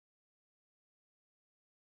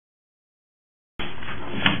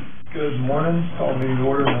Good morning. Call meeting to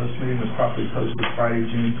order. This meeting was properly posted Friday,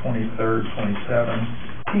 June 23rd,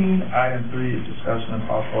 2017. Item 3 is discussion and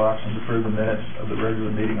possible action to approve the minutes of the regular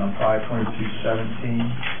meeting on 5/22/17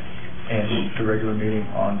 and the regular meeting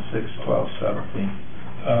on 6/12/17.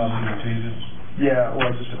 Yeah, well,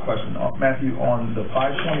 just a question. Matthew, on the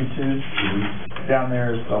 5/22, down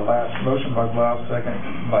there is the last motion by Blau, second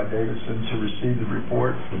by Davidson to receive the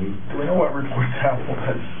report. Do we know what report that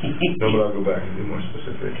was? No, but I'll go back and be more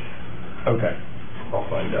specific. Okay. I'll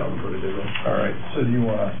find out and put it in. All right. So do you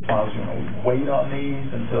want to, Miles, you want to wait on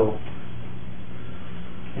these until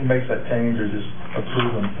he makes that change, or just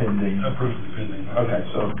approve them pending? Approve pending. Okay,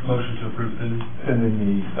 so motion to approve pending. Pending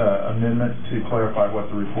the amendment to clarify what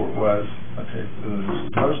the report was. Okay.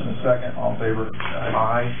 So motion and second. All in favor?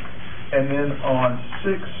 Aye. And then on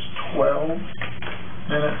 6/12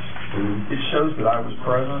 minutes, it shows that I was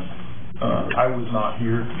present. I was not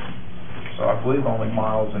here, so I believe only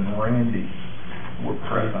Miles and Randy were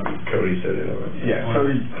present. Cody said it already. Yeah,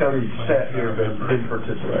 Cody sat here but didn't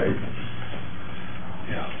participate.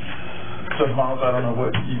 Yeah. So Miles, I don't know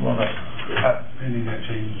what you want to. Pending that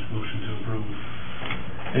change, motion to approve.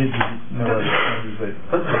 No other changes that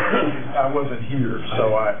I wasn't here,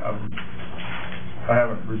 so I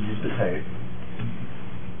haven't reviewed the tape.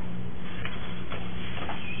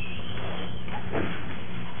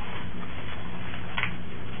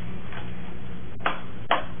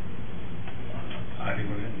 I think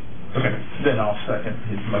we're good. Okay. Then I'll second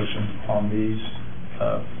his motion on these,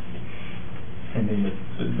 pending the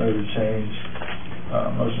noted change.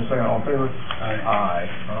 Motion second, all in favor? Aye. Aye.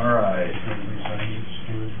 All right.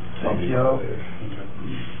 Thank you.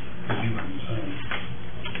 Because you wouldn't sign.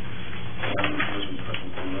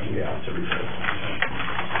 Yeah, it's a recess.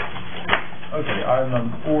 Okay, item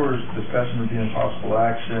number 4 is discussion, review, and possible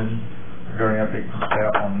action regarding update from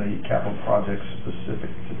staff on the capital project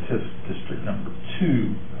specific to TIF District number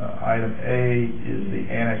 2. Item A is the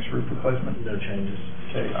annex roof replacement. No changes.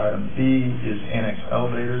 Okay, item B is annex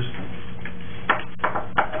elevators.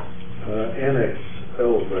 Annex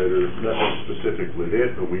elevator, nothing specifically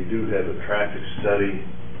it, but we do have a traffic study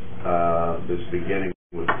that's beginning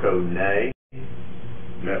with Code NA.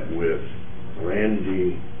 Met with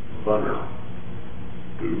Randy Bunner,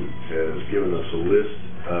 who has given us a list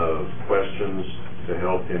of questions to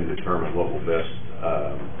help him determine what will best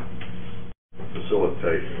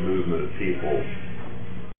facilitate movement of people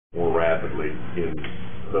more rapidly in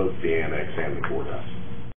both the annex and the courthouse.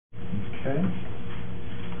 Okay.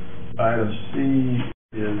 Item C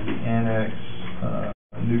is the annex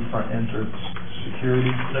new front entrance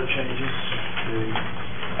security. No changes.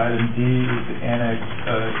 Item D is the annex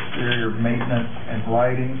exterior maintenance and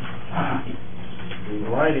lighting.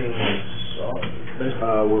 Lighting is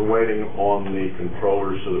we're waiting on the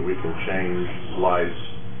controller so that we can change lights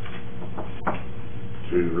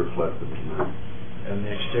to reflect the roof. and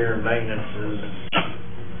the exterior maintenance is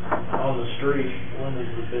on the street. When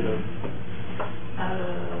is the bid of?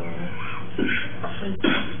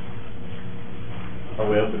 Are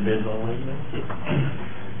we open bids on Wednesday?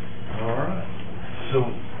 All right. So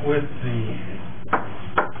with the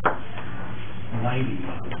lighting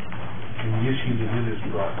and the issue that it has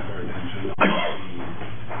brought to our attention,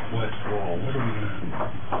 the west wall, what are we going to?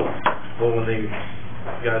 Well, when the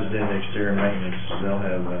guys doing the exterior maintenance, they'll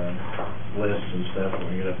have lists and stuff when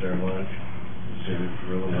we get up there and look. See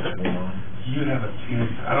really what's going on. You have a,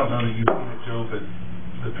 I don't know that you've seen it, Joe, but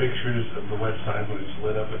the pictures of the west side when it's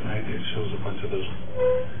lit up at night, it shows a bunch of those,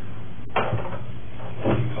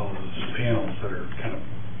 what do you call those, panels that are kind of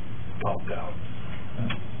popped out.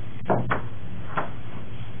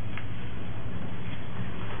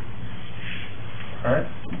 All right.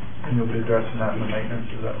 And you'll be addressing that in the maintenance,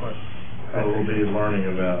 is that what? We'll be learning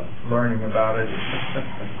about it.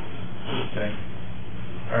 Okay.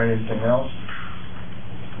 All right, anything else?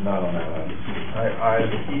 not on that item. All right, item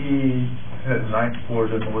E, 9th floor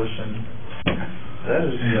demolition. That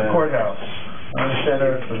is Courthouse. I understand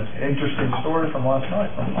there's an interesting story from last night.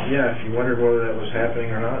 yeah, if you wondered whether that was happening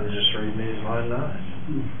or not, just read News Line 9.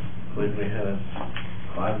 I believe we had a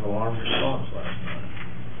 5-alarm response last night.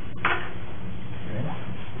 Okay.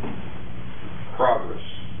 Progress.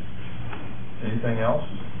 Anything else?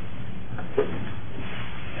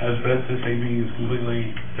 Asbestos AV is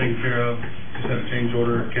completely taken care of. Just had a change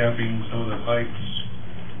order, capping some of the pipes,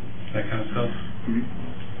 that kind of stuff.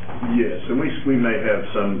 Yes, and we may have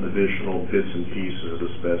some additional bits and pieces of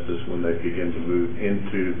asbestos when they begin to move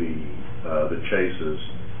into the chases,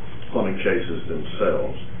 plumbing chases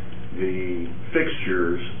themselves. The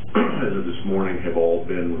fixtures, as of this morning, have all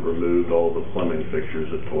been removed, all the plumbing fixtures,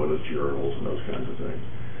 the toilets, urinals, and those kinds of things.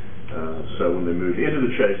 So when they move into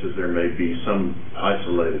the chases, there may be some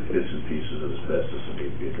isolated bits and pieces of asbestos that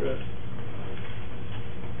need to be addressed.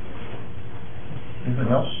 Anything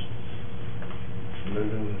else?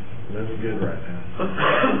 Moving good right now.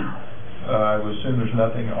 I would assume there's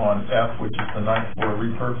nothing on F, which is the ninth floor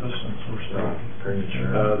repurpose, since we're still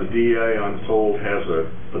Premature. The DA, I'm told, has a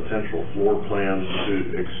potential floor plan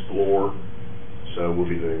to explore, so we'll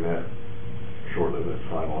be doing that shortly to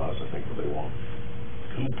finalize, I think, what they want.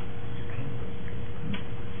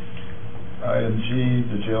 Item G,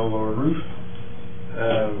 the jail lower roof.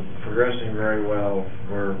 Progressing very well.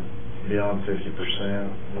 We're beyond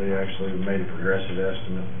 50%. We actually made a progressive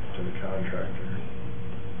estimate to the contractor.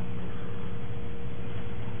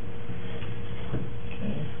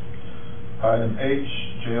 Okay. Item H,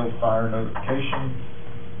 jail fire notification.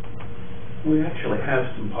 We actually have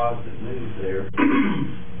some positive news there.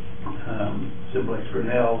 Simplex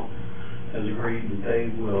Grinnell has agreed that they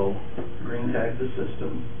will green tag the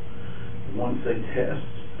system once they test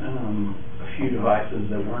a few devices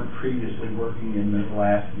that weren't previously working in the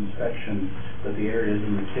last inspection, but the areas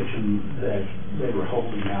in the kitchen that they were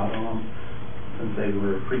holding out on, since they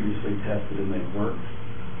were previously tested and they worked,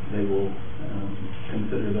 they will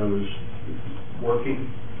consider those working.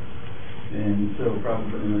 And so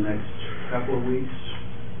probably in the next couple of weeks,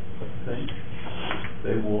 I think,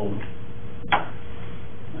 they will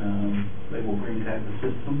green tag the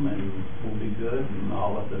system and we'll be good, and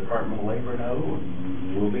I'll let the Department of Labor know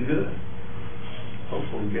and we'll be good.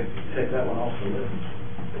 Hopefully we get to take that one off the list.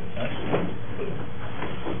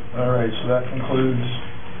 All right, so that concludes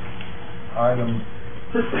item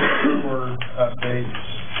 4 updates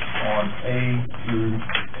on A through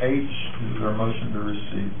H. Is there a motion to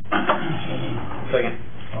receive? Second.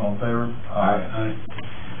 All in favor? Aye.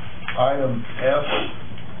 Item F,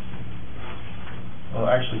 well,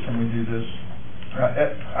 actually, can we do this?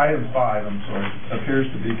 Item 5, I'm sorry, appears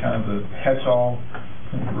to be kind of a catch-all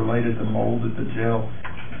related to mold at the jail.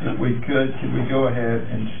 If we could we go ahead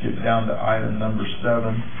and skip down to item number 7,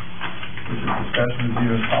 which is discussion,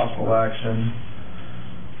 review, and possible action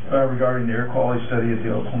regarding the air quality study at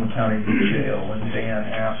the Oklahoma County Jail, and Dan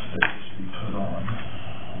asked that this be put on.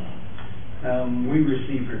 We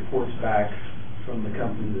received reports back from the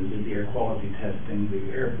company that did the air quality testing, the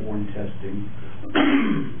airborne testing,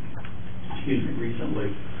 recently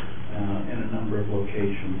in a number of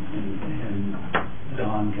locations, and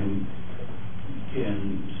Don can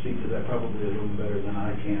speak to that probably a little better than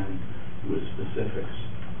I can with specifics.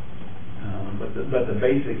 But the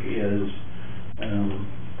basic is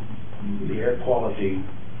the air quality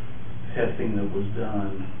testing that was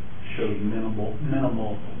done showed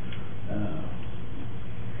minimal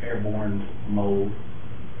airborne mold.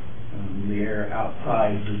 The air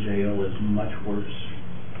outside the jail is much worse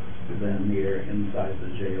than the air inside the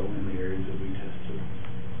jail in the areas that we tested.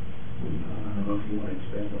 I don't know if you want to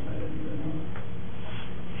expand on that anymore.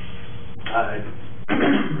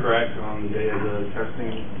 Correct. On the day of the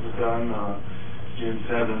testing was done, June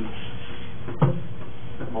 7th,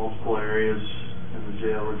 multiple areas in the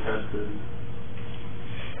jail were tested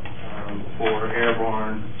for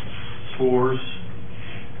airborne spores,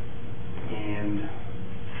 and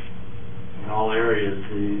in all areas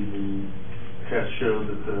the test showed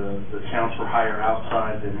that the counts were higher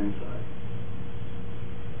outside than inside.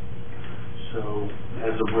 So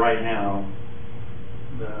as of right now,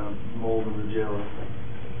 the mold in the jail is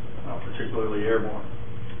not particularly airborne.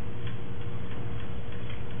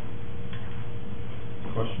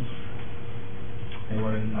 Questions?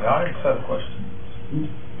 Anyone in the audience have questions?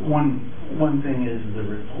 One thing is the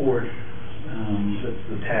report that's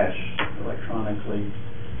attached electronically,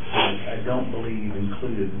 I don't believe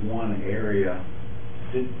included one area.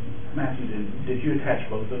 Matthew, did you attach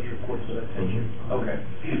both those reports that I sent you? Okay.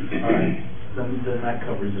 All right. Then that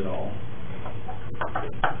covers it all.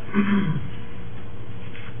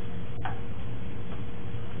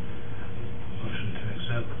 Motion to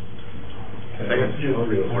accept Okay. Joe.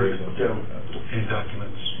 any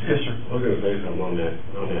documents. Yes, sir. I was going to say something on that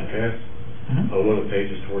test. On one of the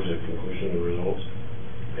pages towards the conclusion of the results,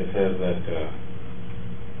 it says that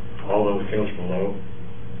all those counts below,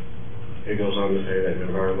 it goes on to say that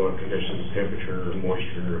environmental conditions, temperature,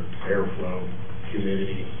 moisture, airflow,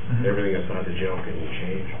 humidity, everything inside the jail can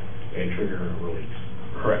change and trigger a release.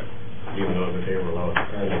 Correct. Even though that they were allowed to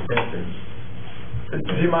kind of test it.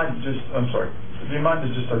 Do you mind to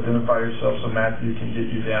just identify yourself so Matthew can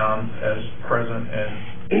get you down as present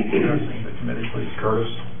and addressing the committee, please?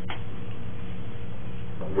 Curtis.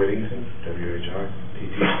 Whittington,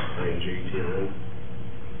 W-H-I-T-T-I-N-G-T-O-N.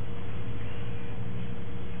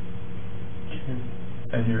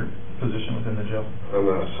 And your position within the jail? I'm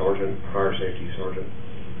a sergeant, fire safety sergeant.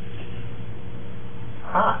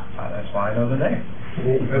 That's why I know the name.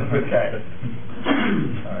 Okay.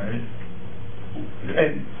 All right.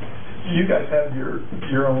 And you guys have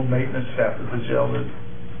your own maintenance staff at the jail that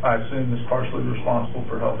I assume is partially responsible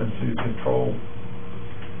for helping to control,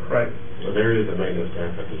 right? So there is a maintenance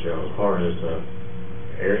staff at the jail as far as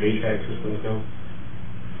air HVAC systems go,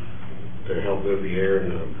 to help move the air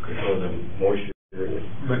and control the moisture.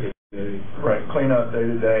 Right, clean up day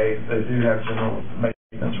to day. They do have general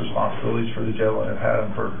maintenance responsibilities for the jail and have had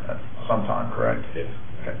them for some time, correct? Yes.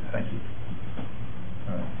 Okay, thank you.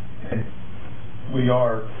 All right. And we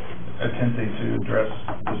are attempting to address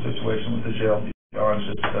the situation with the jail beyond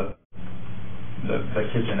just the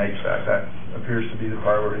kitchen HVAC. That appears to be the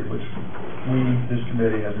priority, which this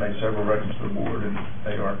committee has made several recommendations to the board, and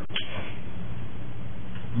they are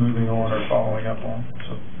moving on or following up on.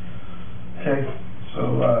 So, okay,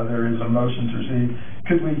 so there is a motion to receive.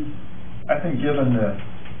 Could we, I think given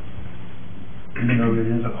even though it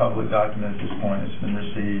is a public document at this point, it's been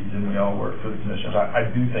received and we all work for the commissioners, I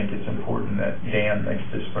do think it's important that Dan makes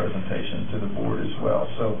this presentation to the board as well.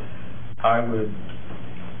 So I would,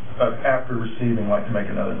 after receiving, like to make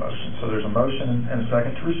another motion. So there's a motion and a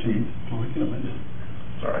second to receive. Well, we can amend it.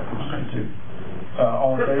 Sorry, I'm trying to.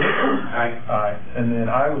 All in favor? Aye. Aye. And then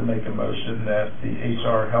I would make a motion that the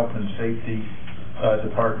HR Health and Safety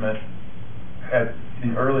Department, at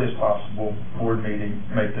the earliest possible board meeting,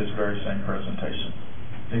 make this very same presentation,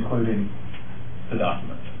 including the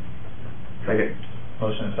document. Second.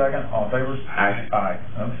 Motion and second. All in favor? Aye. Aye.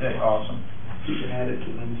 Okay, awesome. You can add it to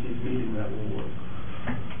Wednesday's meeting, that will work.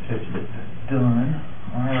 Done.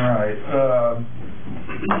 All right.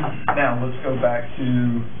 Now let's go back to,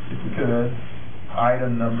 if we could,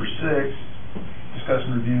 item number 6,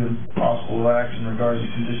 discussion, review, and possible action regarding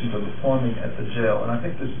the conditions of the plumbing at the jail. And I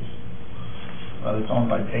think this is, it's on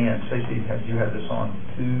by Dan. Stacey, have you had this on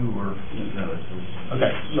too, or? No, it's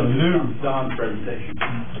Okay, so new. Don's presentation.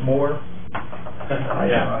 More?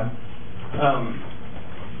 Yeah.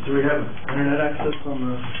 Do we have internet access on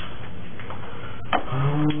the?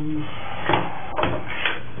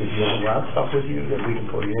 If you have a laptop with you, that we can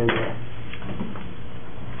plug it in there.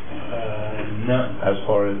 No. As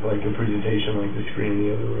far as like a presentation, like the screen in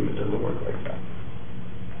the other room, it doesn't work like that.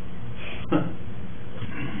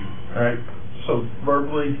 All right, so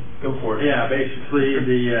verbally, go for it. Yeah, basically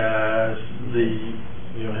the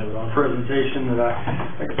You don't have it on? presentation that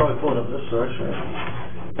I could probably pull it up this direction.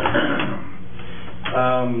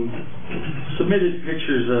 Submitted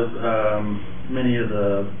pictures of many of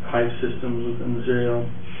the pipe systems within the jail.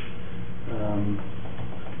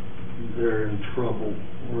 They're in trouble.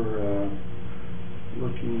 We're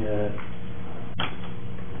looking at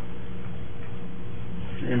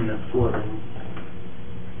imminent flooding.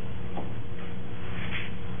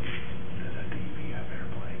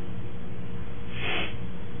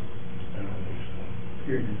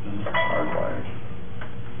 Here it is, Don. Hardwired.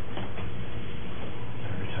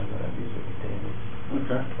 Every time that I've used it, it's damaged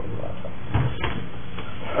Okay. from the laptop.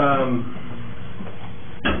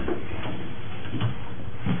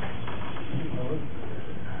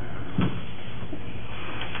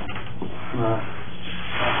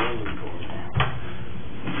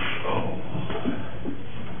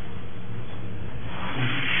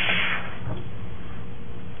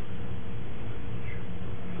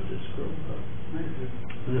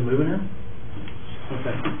 Is it moving here?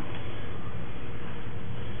 Okay.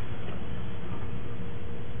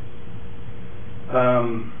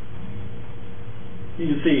 You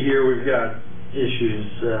can see here we've got issues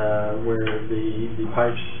where the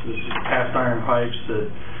pipes, this is cast iron pipes that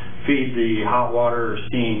feed the hot water or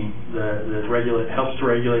steam that helps to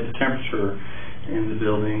regulate the temperature in the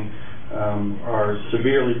building, are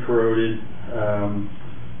severely corroded.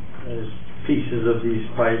 There's pieces of these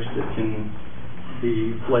pipes that can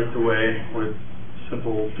be flaked away with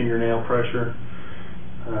simple fingernail pressure.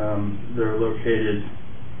 They're located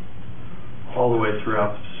all the way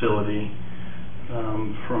throughout the facility.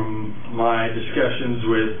 From my discussions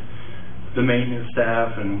with the maintenance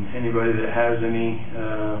staff and anybody that has any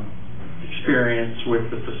experience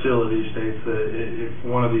with the facility states that if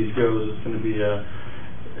one of these goes, it's going to be a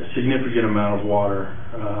significant amount of water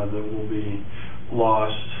that will be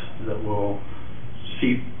lost, that will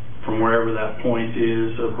seep from wherever that point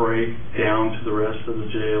is, a break down to the rest of the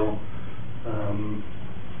jail.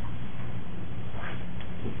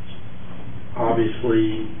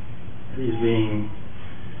 Obviously, these being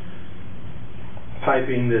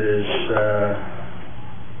piping that is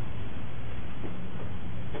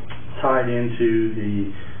tied into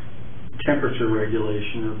the temperature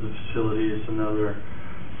regulation of the facility is another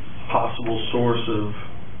possible source of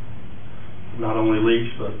not only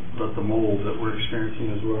leaks, but the mold that we're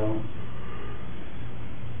experiencing as well.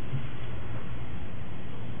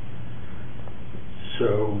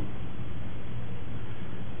 So,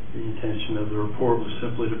 the intention of the report was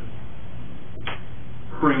simply to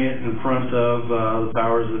bring it in front of the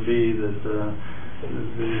powers that be that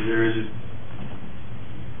there is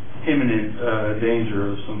imminent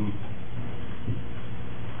danger of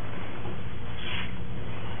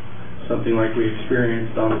something like we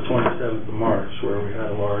experienced on the 27th of March, where we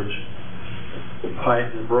had a large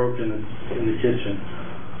pipe that broke in the kitchen.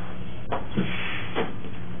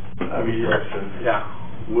 I have a question. Yeah.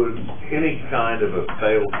 Would any kind of a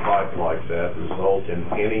failed pipe like that result in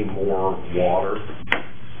any more water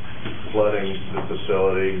flooding the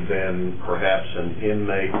facility than perhaps an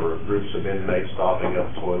inmate or groups of inmates stopping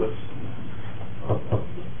up toilets?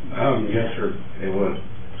 Yes, sir, it would.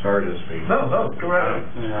 Sorry to speak. No, go ahead.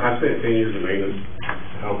 I spent 10 years in maintenance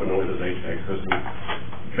helping with this HVAC system.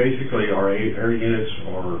 Basically, our units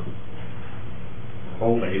are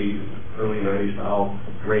old 80s, early 90s style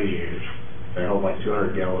radiators. They hold like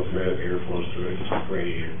 200 gallons a minute, air flows through it, it's just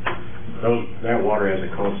radiator. That water has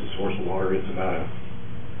a constant source of water. It's about a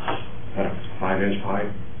 5-inch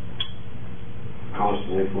pipe,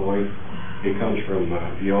 constantly flowing. It comes from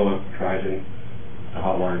Viola, Triton, the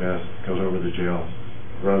hot water does, goes over the jail,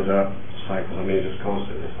 runs up, cycles. I mean, it's just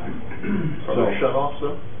constantly cycling. Are there shut-offs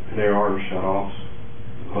though? There are shut-offs,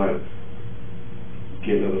 but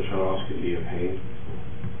getting to the shut-offs can be a pain.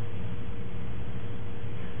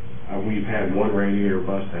 We've had one radiator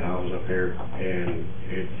bust that I was up there, and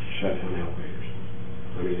it shut down elevators.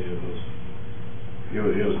 I mean,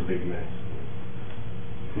 it was a big mess.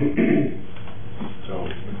 So,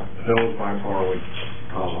 those by far would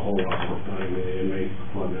cause a whole lot more flooding than the inmate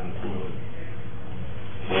flooding out a toilet,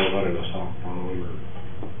 or running a sock pump, or...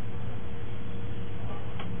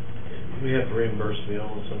 We have to reimburse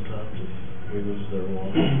Viola sometimes if we lose their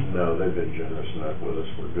water. No, they've been generous enough with us.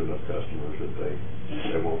 We're good enough customers that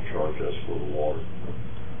they won't charge us for the water.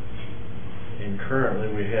 And currently,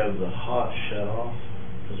 we have the hot shut off,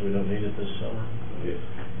 because we don't need it this summer,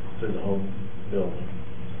 through the whole building.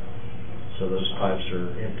 So those pipes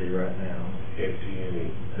are empty right now. Empty,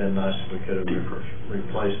 and Been nice if we could have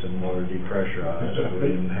replaced them or depressurized, but we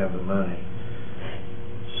didn't have the money.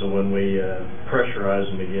 So when we pressurize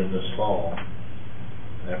them again this fall,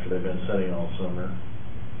 after they've been sitting all summer,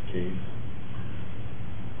 Keith?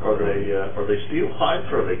 Are they steel pipes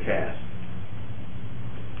or are they cast?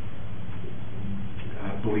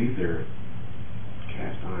 I believe they're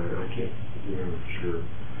cast iron. I can't remember for sure.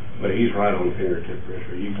 But he's right on fingertip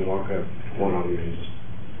pressure. You can walk up one of them and just,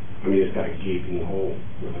 I mean, it's got a gaping hole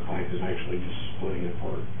where the pipe is actually just splitting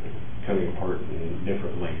apart, coming apart in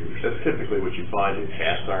different layers. That's typically what you find in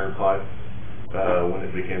cast iron pipe when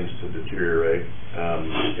it begins to deteriorate.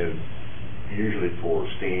 And usually for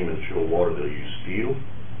steam and chilled water, they'll use steel,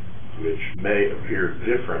 which may appear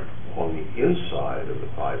different on the inside of the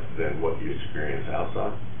pipe than what you experience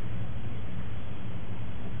outside.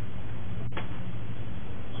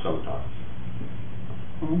 Sometimes.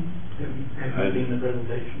 Have you seen the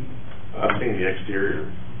presentation? I've seen the exterior.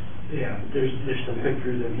 Yeah, there's some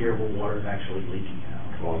pictures in here where water's actually leaking out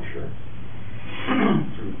Oh, I'm sure.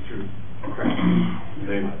 through cracks.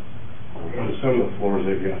 On some of the floors,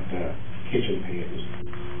 they've got kitchen pans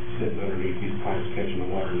sitting underneath these pipes catching the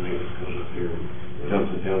water, and they just goes up there and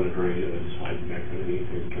dumps it down the drain, and then slides back underneath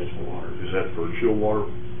there and catch the water. Is that for chilled water?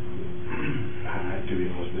 To be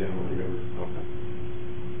honest with you, I don't remember. Okay.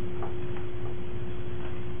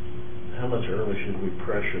 How much early should we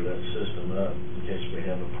pressure that system up in case we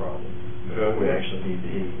have a problem? We actually need to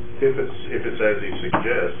heat. If it's as he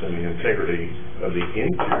suggests, and the integrity of the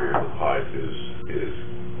interior of the pipe is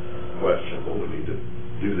questionable, we need to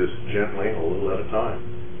do this gently, a little at a time.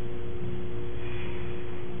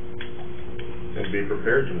 And be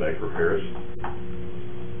prepared to make repairs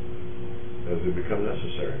as they become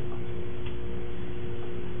necessary.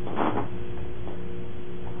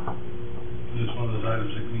 Is this one of those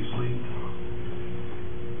items that can be sleeved?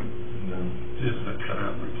 No. Just cut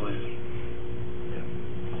out and replace.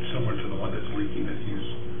 Similar to the one that's leaking that he's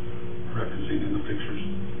referencing in the pictures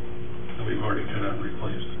that we've already cut out and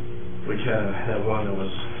replaced. We kind of had one that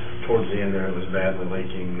was towards the end there, it was badly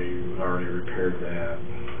leaking. We already repaired that.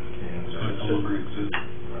 And So it no longer exists.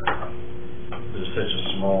 it was such a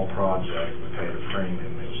small project, we paid a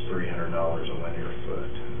premium. It was $300 a linear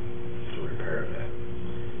foot to repair that.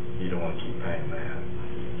 You don't want to keep paying that.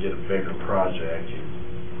 You get a bigger project,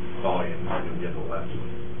 volume, you'll get a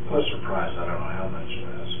lesser price. I don't know how much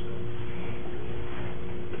less.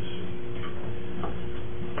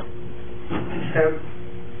 Have,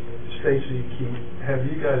 Stacy, Keith, have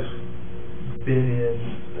you guys been in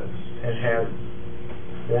and had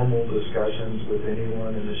formal discussions with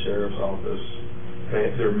anyone in the sheriff's office,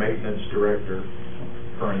 their maintenance director,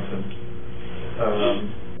 for instance,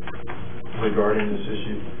 regarding this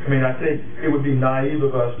issue? I mean, I think it would be naive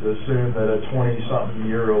of us to assume that a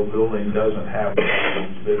 20-something-year-old building doesn't have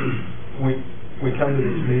problems, but we come to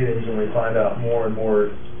these meetings and we find out more and more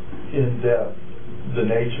in-depth the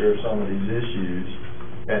nature of some of these issues,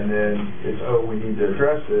 and then it's, oh, we need to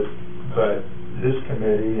address it, but this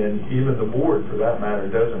committee, and even the board for that matter,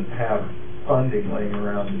 doesn't have funding laying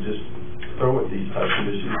around to just throw at these types of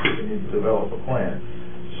issues. We need to develop a plan.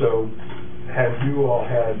 So have you all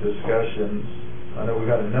had discussions? I know we've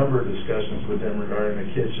had a number of discussions with them regarding the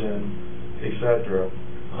kitchen, et cetera.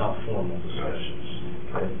 Not formal discussions.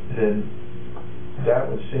 Okay. Then that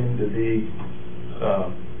would seem to be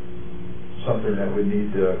something that would need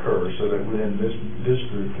to occur, so that within this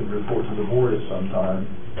group could report to the board at some time,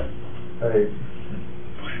 hey,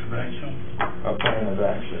 a plan of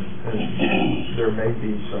action. And there may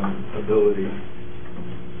be some ability,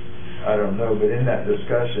 I don't know, but in that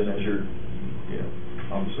discussion, as you're,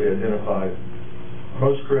 obviously identify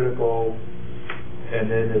most critical, and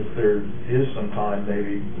then if there is some time,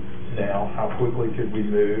 maybe now, how quickly could we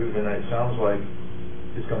move? And it sounds like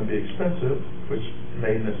it's going to be expensive, which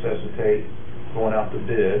may necessitate going out to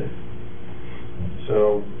bid.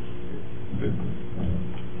 So the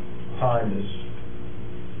time is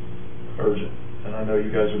urgent. And I know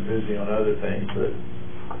you guys are busy on other things, but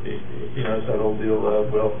it's that old deal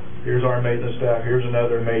of, well, here's our maintenance staff, here's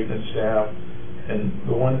another maintenance staff. And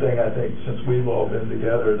the one thing I think, since we've all been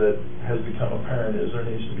together, that has become apparent is there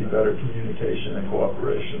needs to be better communication and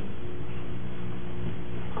cooperation.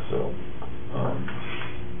 So,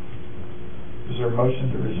 is there a motion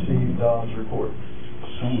to receive Don's report?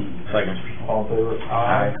 Second. All in favor?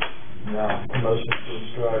 Aye. Now, a motion to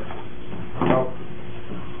instruct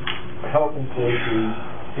health and safety,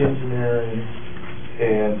 engineering,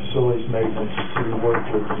 and facilities maintenance to work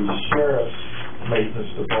with the sheriff's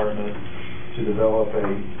maintenance department to develop a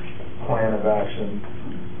plan of action,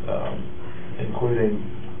 including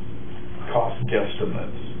cost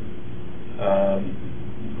guesstimates,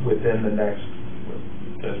 within the next,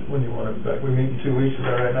 when you want it back, we meet in 2 weeks, is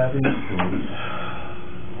that right, Matthew?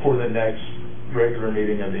 For the next regular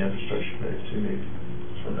meeting of the infrastructure committee, 2 meetings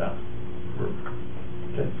from now.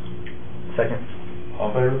 Okay. Second.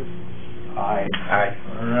 All in favor? Aye. Aye.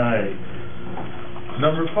 All right.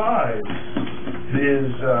 Number 5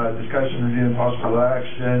 is discussion, review, and possible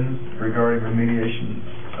action regarding remediation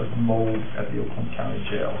of mold at the Oklahoma County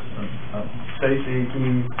Jail. Stacy,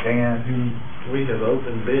 Keith, Dan, We have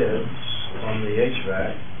opened bids on the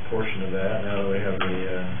HVAC portion of that, now that we have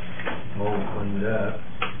the mold cleaned up.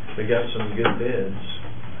 We got some good bids.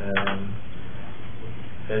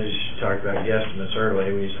 As you talked about guesstimates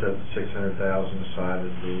earlier, we set $600,000 aside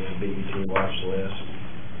as the BET watch list.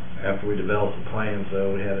 After we developed the plans,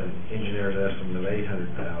 though, we had an engineer's estimate of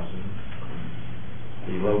 $800,000.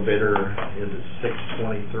 The low bidder is at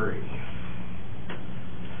 $623,000.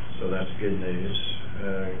 So that's good news.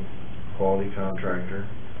 Quality contractor.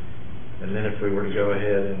 And then if we were to go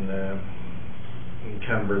ahead and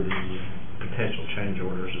encumber the potential change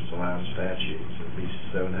orders that's allowed statutes, it'd be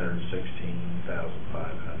 $716,500.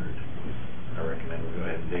 I recommend we go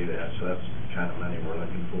ahead and do that. So that's the kind of money we're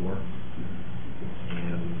looking for.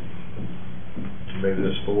 And to move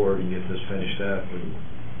this forward and get this finished up, we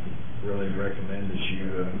really recommend that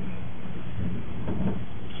you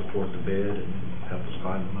support the bid and help us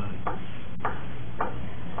find the money.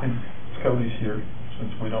 and Cody's here,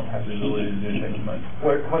 since we don't have the ability to do anything much.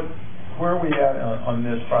 Where are we at on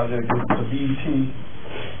this project? The BET?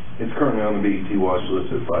 It's currently on the BET watch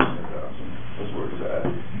list at $500,000. That's where it's at.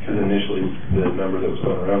 Because initially, the number that was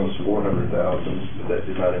going around was $400,000, but that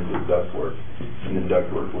did not include ductwork. And the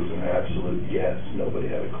ductwork was an absolute guess. Nobody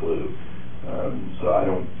had a clue. So I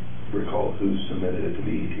don't recall who submitted it to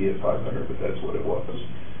BET at $500,000, but that's what it was.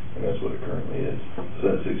 And that's what it currently is.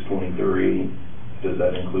 So that's $623,000. Does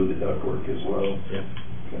that include the ductwork as well? Yeah.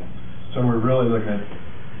 Okay. So we're really looking at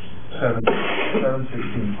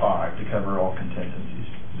 $716,500 to cover all contingencies,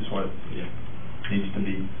 is what needs to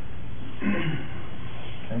be.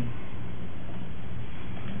 Okay.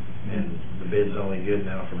 And the bid's only good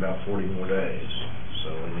now for about 40 more days,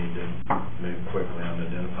 so we need to move quickly on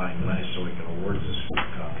identifying money so we can award this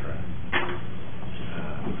contract.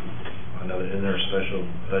 I know that in their special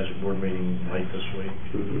budget board meeting late this week.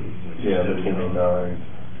 Yeah, the 29th.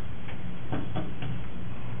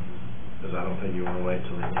 Because I don't think you want to wait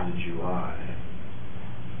till the end of July.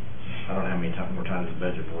 I don't know how many more times the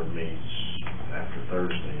budget board meets after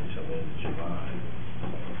Thursday until the end of July.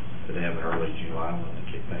 Did they have an early July one to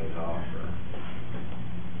kick things off, or?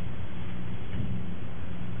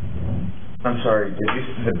 I'm sorry,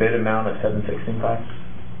 the bid amount of $716,500?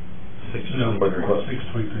 No, What are you-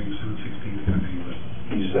 623, 716, 15, but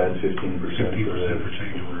You just add 15% 15% for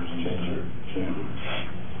change orders and change orders.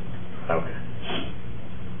 Okay.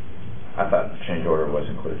 I thought the change order was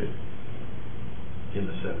included. In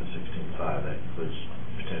the 716.5, that includes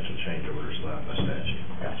potential change orders allowed by statute.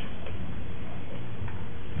 Gotcha.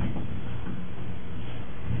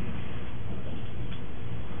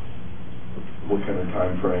 What kind of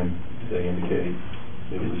time frame did they indicate?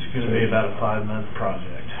 It's gonna be about a 5-month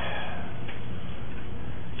project.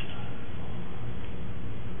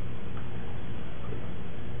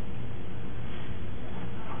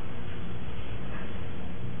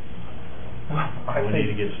 I We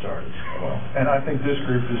need to think, get started. and I think this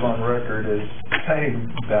group is on record as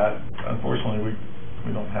saying that unfortunately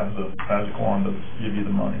we don't have the magic wand to give you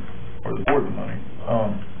the money, or the board the money.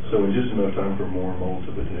 So in just enough time for more mold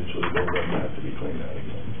to potentially build up and have to be cleaned out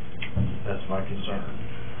again. That's my concern.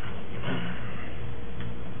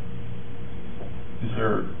 Is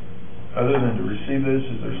there, other than to receive this,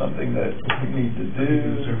 is there something that we need to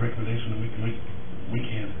do? is there a recommendation that we can make?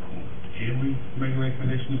 Can we make a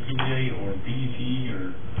recommendation to PBA or BET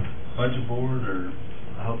or budget board or?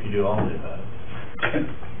 I hope you do all of the above.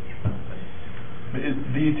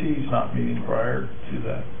 DET's not meeting prior to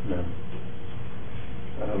that. No.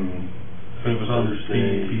 So it was on the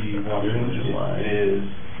DEP watch list. It is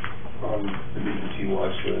on the BET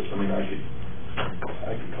watch list. I mean, I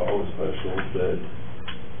could call a special, but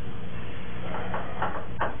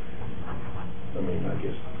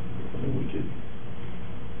we could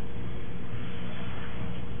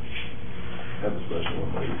have a special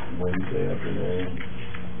one maybe Wednesday afternoon.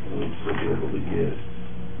 We'll still be able to get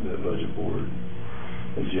the budget board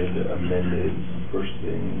agenda amended first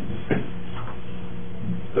thing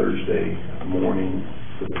Thursday morning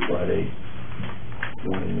for the Friday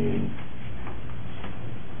morning meeting.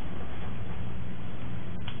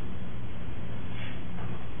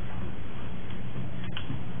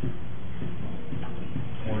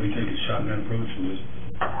 Or we take a shotgun approach and just.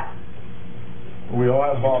 We all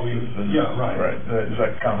have bosses and. Yeah, right. Right, is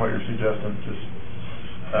that kind of what you're suggesting, just?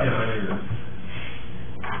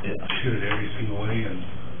 Shoot it every single way and.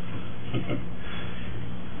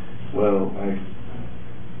 Well,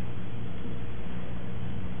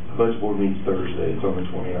 the budget board meets Thursday, it's on the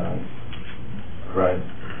 29th, right?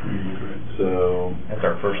 Correct. So, That's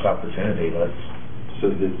our first opportunity, so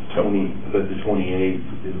the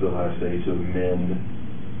 28th is the last day to amend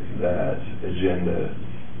that agenda,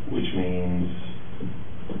 which means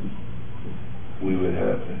we would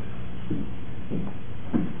have,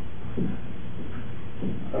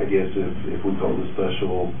 I guess if we call the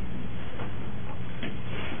special,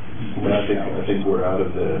 I think we're out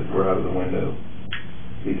of the window.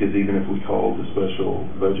 Because even if we called the special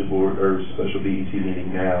budget board or special BET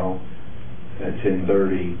meeting now at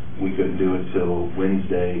 10:30, we couldn't do it till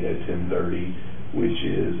Wednesday at 10:30, which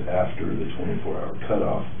is after the 24-hour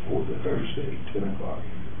cutoff for the Thursday 10 o'clock.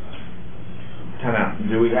 Time out.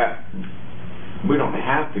 We don't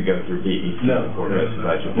have to go through BET before it goes to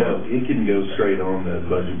budget board. No, it can go straight on the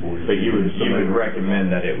budget board. But you would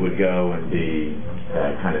recommend that it would go and be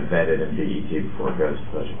kind of vetted in BET before it goes to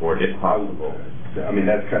budget board, if possible. I mean,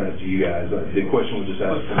 that's kind of to you guys. The question was just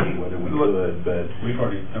asked to me whether we could, but. We've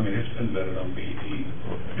already, I mean, it's been vetted on BET.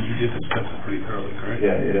 You did discuss it pretty thoroughly, correct?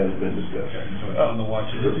 Yeah, it has been discussed. Okay, so it's on the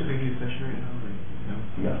watch list.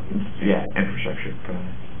 No. Yeah, infrastructure.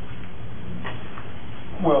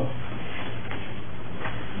 Well,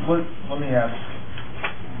 let me ask,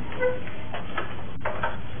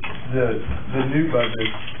 the new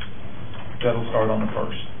budget that'll start on the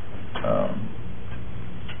 1st,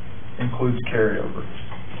 includes carryover.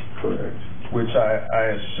 Correct. Which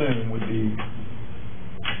I assume would be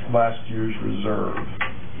last year's reserve.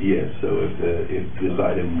 Yes, so if this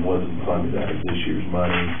item wasn't funded out of this year's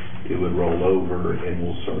money, it would roll over and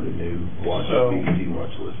we'll start a new BET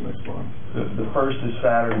watch list next month. The 1st is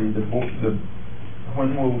Saturday,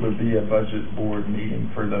 when will there be a budget board meeting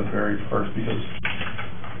for the very first, because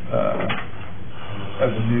of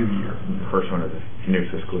the new year? The first one of the new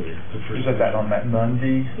fiscal year. Is that on that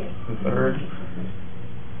Monday, the 3rd?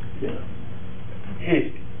 Yeah.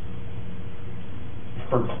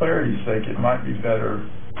 For clarity's sake, it might be better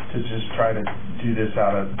to just try to do this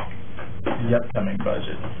out of the upcoming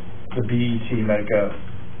budget. The BET makeup,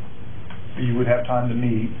 you would have time to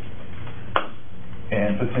meet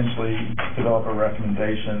and potentially develop a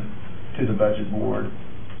recommendation to the budget board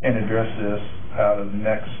and address this out of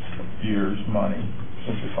next year's money,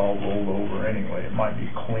 since it's all rolled over anyway. It might be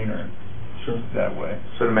cleaner that way.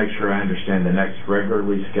 So to make sure I understand, the next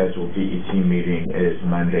regularly scheduled DET meeting is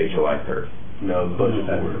Monday, July 3rd. No, the budget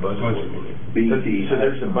board. BET. So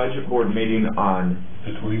there's a budget board meeting on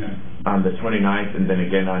The 29th. on the 29th and then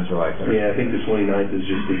again on July 3rd? Yeah, I think the 29th is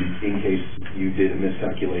just in case you did a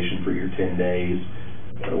miscalculation for your 10 days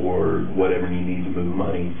or whatever, you need to move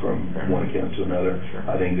money from one account to another. Sure.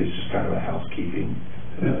 I think it's just kind of a housekeeping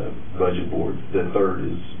budget board. The 3rd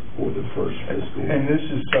is for the first fiscal. And this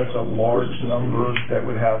is such a large number that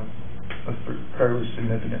would have a fairly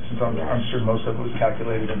significant, since I'm sure most of it was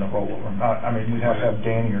calculated in the rollover. I mean, we'd have to have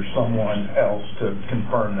Danny or someone else to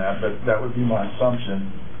confirm that, but that would be my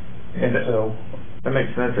assumption. And so... That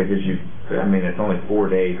makes sense, because it's only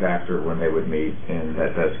 4 days after when they would meet, and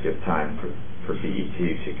that does give time for BET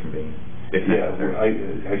to convene. Yeah,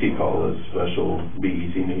 I could call a special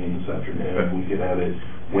BET meeting this afternoon. We could have it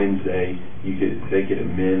Wednesday. They could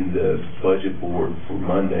amend the budget board for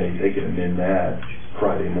Monday. They could amend that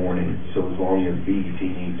Friday morning. So as long as BET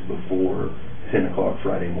needs before 10 o'clock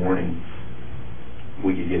Friday morning,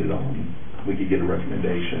 we could get it on. We could get a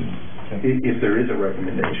recommendation. If there is a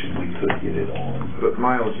recommendation, we could get it on. But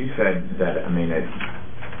Miles, you said that,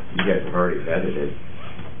 you guys have already vetted it.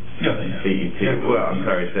 Yeah, they have. BET, well, I'm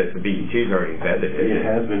sorry, the BET's already vetted it. It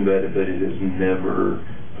has been vetted, but it has never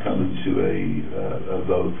come to a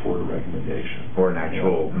vote for a recommendation. Or an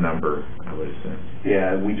actual number, I would assume.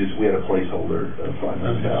 Yeah, we had a placeholder of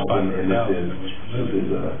 500,000, and this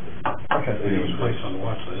is Okay. It was placed on the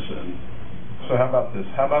watch list, and So how about this?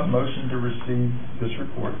 How about motion to receive this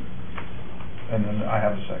report? And then I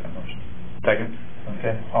have a second motion. Second?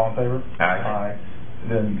 Okay, all in favor? Aye.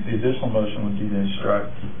 Then the additional motion would be to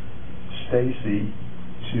instruct Stacy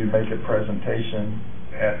to make a presentation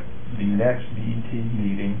at the next BET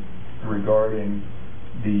meeting regarding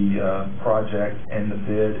the project and the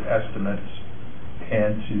bid estimates,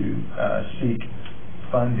 and to seek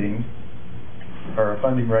funding, or a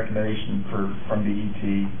funding recommendation from BET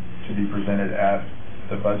to be presented at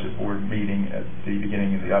the budget board meeting at the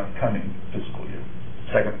beginning of the upcoming fiscal year.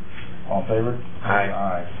 Second. All in favor? Aye.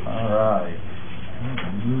 Aye. All right.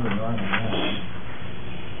 Moving right along.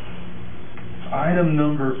 Item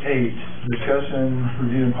number 8, discussion,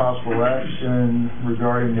 review, and possible action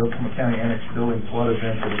regarding the Oklahoma County Annex Building flood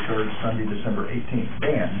event that occurred Sunday, December 18th.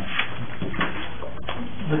 Dan?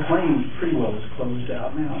 The claim pretty well is closed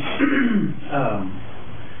out now.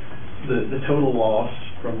 The total loss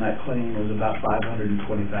from that claim was about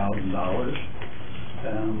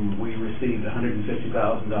 $520,000. We received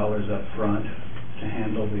 $150,000 up front to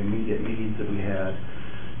handle the immediate needs that we had.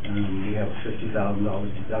 We have a $50,000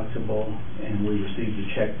 deductible, and we received a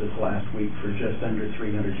check this last week for just under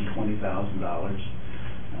 $320,000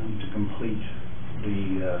 to complete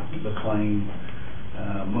the claim.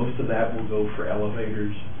 Most of that will go for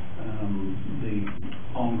elevators, the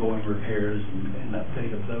ongoing repairs and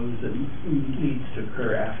update of those that needs to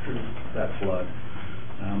occur after that flood.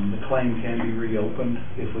 The claim can be reopened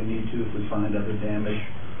if we need to, if we find other damage,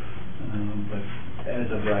 but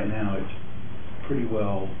as of right now, it's pretty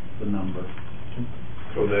well the number.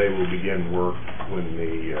 So they will begin work when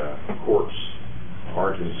the courts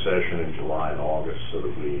aren't in session in July and August, so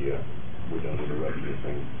that we don't interrupt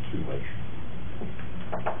anything too much.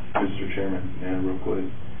 Mr. Chairman, real quick.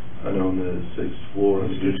 I know on the 6th floor on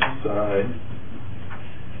the Gibson side,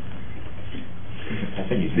 I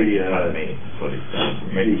think he's making fun of me, that's what he's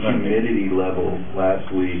saying. the humidity level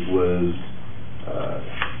last week was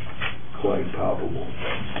quite palpable.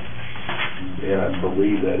 And I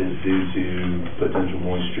believe that is due to potential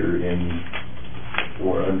moisture in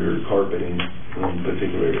or under carpeting in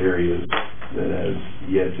particular areas that has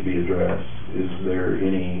yet to be addressed. Is there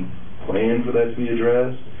any plan for that to be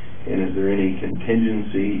addressed? And is there any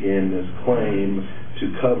contingency in this claim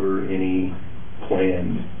to cover any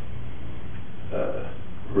planned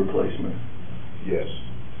replacement? Yes.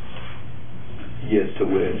 Yes to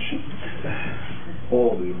which?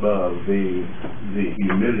 All of the above. The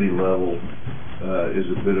humidity level is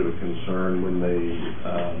a bit of a concern. When the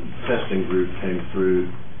testing group came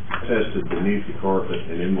through, tested beneath the carpet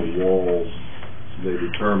and in the walls, they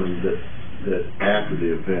determined that after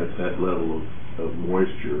the event, that level of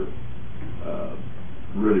moisture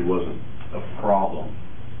really wasn't a problem,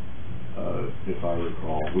 if I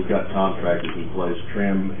recall. We've got contractors in place,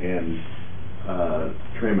 trim and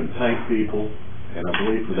tank people, and I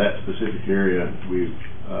believe for that specific area, we've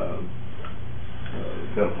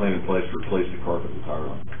got a plan in place to replace the carpet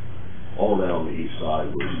entirely. All that on the east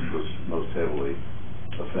side was most heavily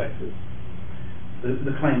affected.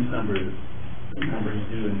 The claims numbers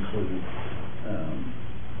do include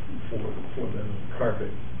for the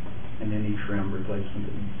carpet and any trim replacement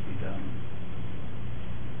that needs to be done.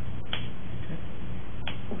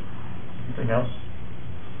 Anything else?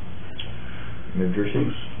 Move your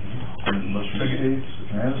seats. Motion received,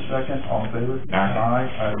 and a second, all in favor? Aye.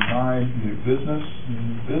 Item 9, new business.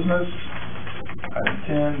 Item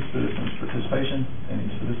 10, citizens participation. Any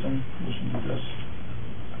citizen wishing to address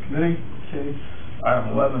committee? Okay. Item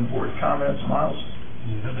 11, board comments. Miles?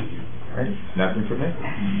 Thank you. Ready? Nothing for me?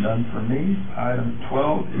 None for me. Item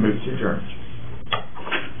 12. Move to adjourn.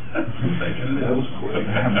 That was quick.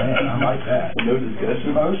 Man, I like that. No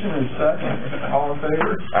discussion. Motion is second. All in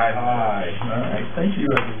favor? Aye. Aye. All right. Thank you,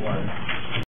 everyone.